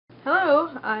Hello,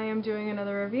 I am doing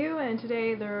another review, and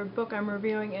today the book I'm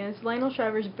reviewing is Lionel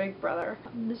Shriver's Big Brother.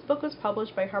 This book was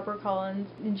published by HarperCollins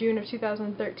in June of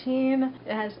 2013.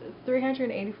 It has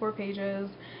 384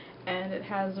 pages, and it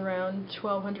has around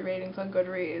 1,200 ratings on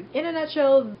Goodreads. In a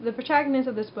nutshell, the protagonist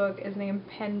of this book is named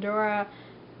Pandora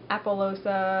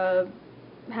Apollosa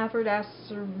Halfordas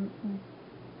or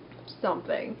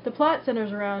something. The plot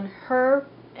centers around her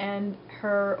and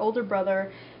her older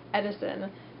brother,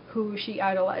 Edison, who she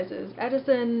idolizes.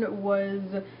 Edison was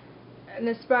an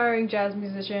aspiring jazz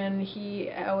musician. He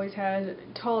always had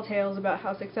tall tales about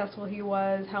how successful he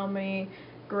was, how many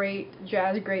great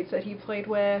jazz greats that he played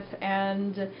with,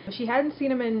 and she hadn't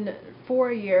seen him in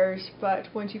 4 years, but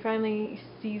when she finally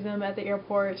sees him at the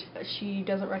airport, she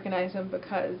doesn't recognize him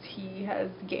because he has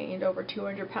gained over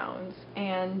 200 pounds,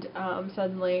 and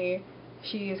suddenly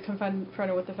she is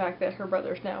confronted with the fact that her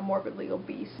brother is now morbidly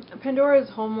obese. Pandora's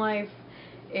home life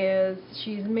is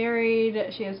she's married,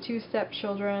 she has 2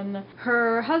 stepchildren.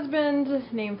 Her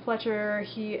husband, named Fletcher,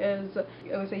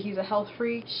 I would say he's a health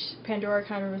freak. Pandora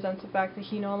kind of resents the fact that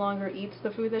he no longer eats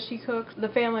the food that she cooks. The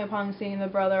family, upon seeing the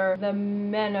brother, the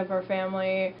men of her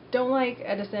family, don't like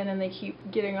Edison, and they keep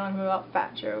getting on him about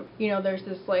fat jokes. You know, there's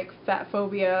this like fat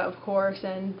phobia, of course,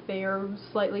 and they are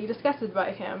slightly disgusted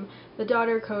by him. The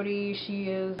daughter, Cody,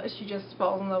 she just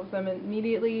falls in love with him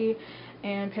immediately,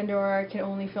 and Pandora can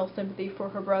only feel sympathy for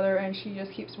her brother, and she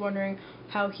just keeps wondering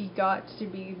how he got to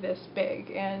be this big,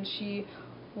 and she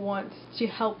wants to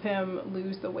help him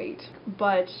lose the weight.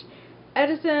 But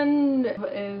Edison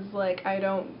is like, I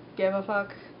don't give a fuck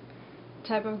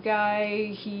type of guy.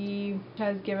 He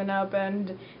has given up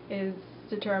and is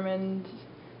determined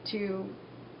to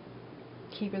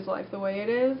keep his life the way it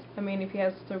is. I mean, if he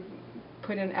has to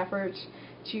put in effort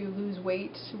to lose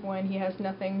weight when he has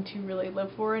nothing to really live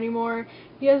for anymore,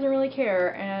 he doesn't really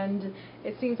care, and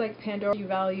it seems like Pandora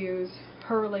values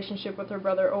her relationship with her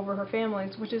brother over her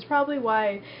family's, which is probably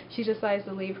why she decides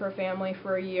to leave her family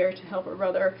for a year to help her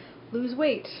brother lose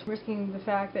weight, risking the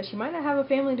fact that she might not have a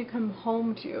family to come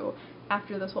home to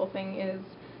after this whole thing is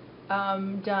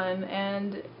done.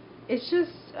 And it's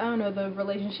just, I don't know, the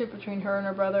relationship between her and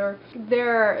her brother,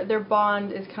 their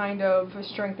bond is kind of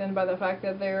strengthened by the fact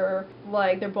that they're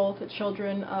both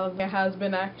children of a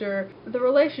has-been actor. The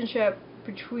relationship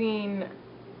between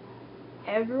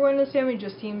everyone in this family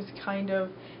just seems kind of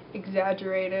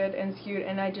exaggerated and skewed,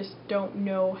 and I just don't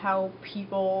know how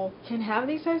people can have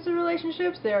these types of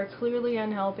relationships. They are clearly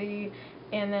unhealthy,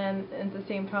 and then at the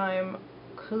same time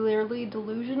clearly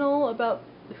delusional about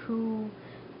who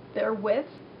they're with.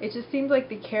 It just seems like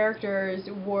the characters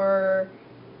were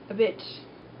a bit,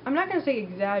 I'm not going to say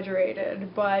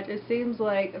exaggerated, but it seems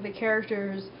like the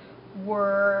characters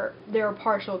were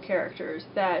partial characters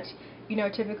that, you know,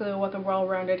 typically with a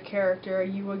well-rounded character,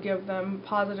 you would give them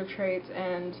positive traits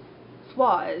and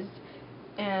flaws,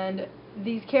 and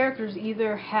these characters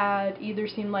either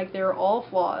seemed like they were all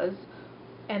flaws,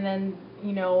 and then,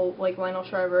 you know, like Lionel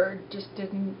Shriver just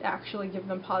didn't actually give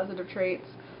them positive traits,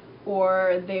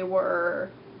 or they were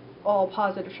all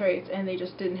positive traits and they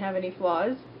just didn't have any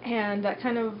flaws. And that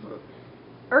kind of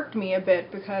irked me a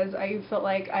bit because I felt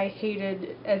like I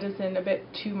hated Edison a bit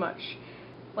too much.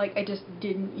 Like, I just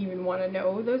didn't even want to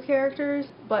know those characters.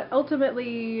 But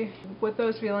ultimately, with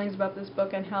those feelings about this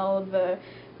book and how the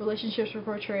relationships were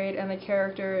portrayed and the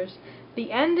characters,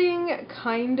 the ending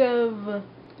kind of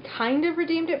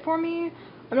redeemed it for me.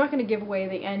 I'm not going to give away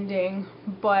the ending,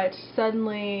 but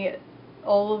suddenly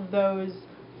all of those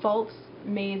faults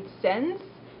made sense,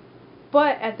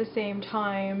 but at the same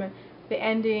time the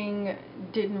ending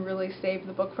didn't really save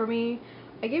the book for me.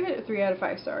 I gave it 3 out of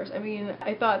 5 stars. I mean,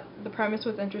 I thought the premise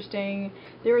was interesting.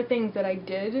 There were things that I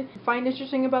did find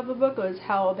interesting about the book, was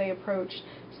how they approached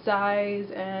size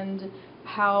and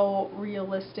how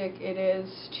realistic it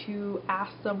is to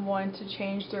ask someone to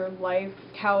change their life,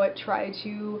 how it tried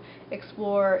to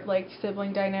explore like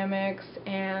sibling dynamics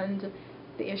and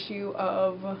the issue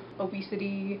of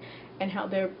obesity and how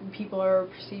their people are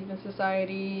perceived in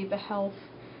society, the health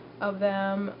of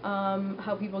them,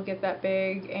 how people get that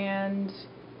big, and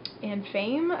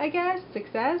fame, I guess,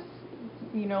 success,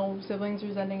 you know, siblings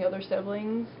resenting other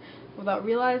siblings without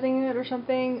realizing it or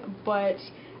something. But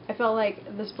I felt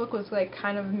like this book was like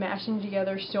kind of mashing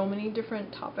together so many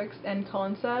different topics and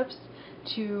concepts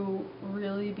to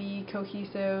really be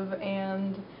cohesive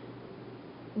and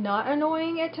not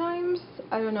annoying at times.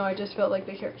 I don't know, I just felt like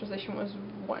the characterization was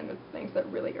one of the things that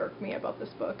really irked me about this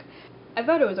book. I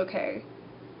thought it was okay,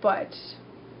 but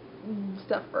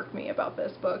stuff irked me about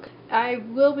this book. I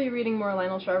will be reading more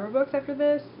Lionel Shriver books after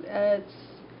this.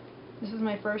 This is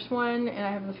my first one, and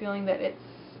I have the feeling that it's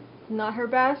not her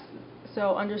best,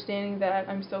 so understanding that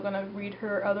I'm still gonna read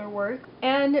her other work.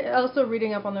 And also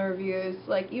reading up on the reviews,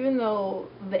 like, even though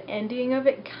the ending of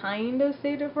it kind of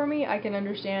saved it for me, I can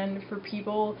understand for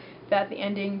people that the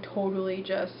ending totally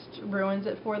just ruins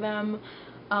it for them.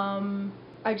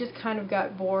 I just kind of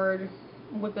got bored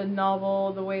with the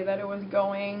novel, the way that it was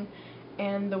going,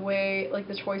 and the way, like,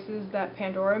 the choices that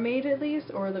Pandora made, at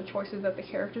least, or the choices that the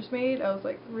characters made. I was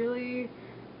like, really?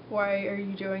 Why are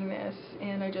you doing this?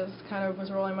 And I just kind of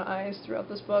was rolling my eyes throughout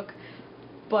this book.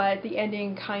 But the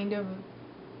ending kind of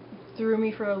threw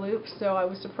me for a loop, so I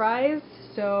was surprised.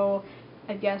 So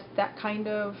I guess that kind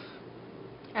of,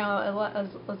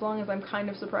 as long as I'm kind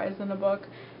of surprised in a book,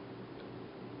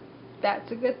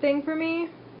 that's a good thing for me.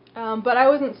 But I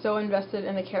wasn't so invested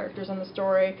in the characters and the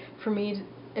story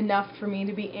enough for me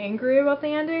to be angry about the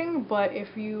ending. But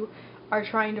if you are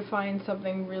trying to find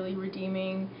something really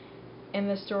redeeming in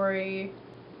the story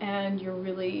and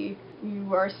you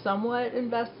are somewhat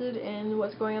invested in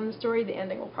what's going on in the story, the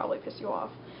ending will probably piss you off,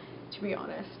 to be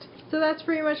honest. So that's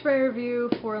pretty much my review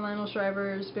for Lionel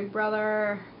Shriver's Big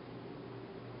Brother.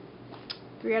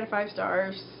 3 out of 5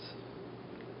 stars.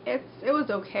 It was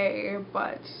okay,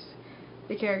 but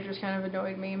the characters kind of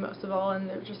annoyed me most of all in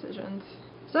their decisions.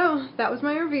 So that was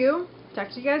my review. Talk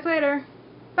to you guys later.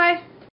 Bye!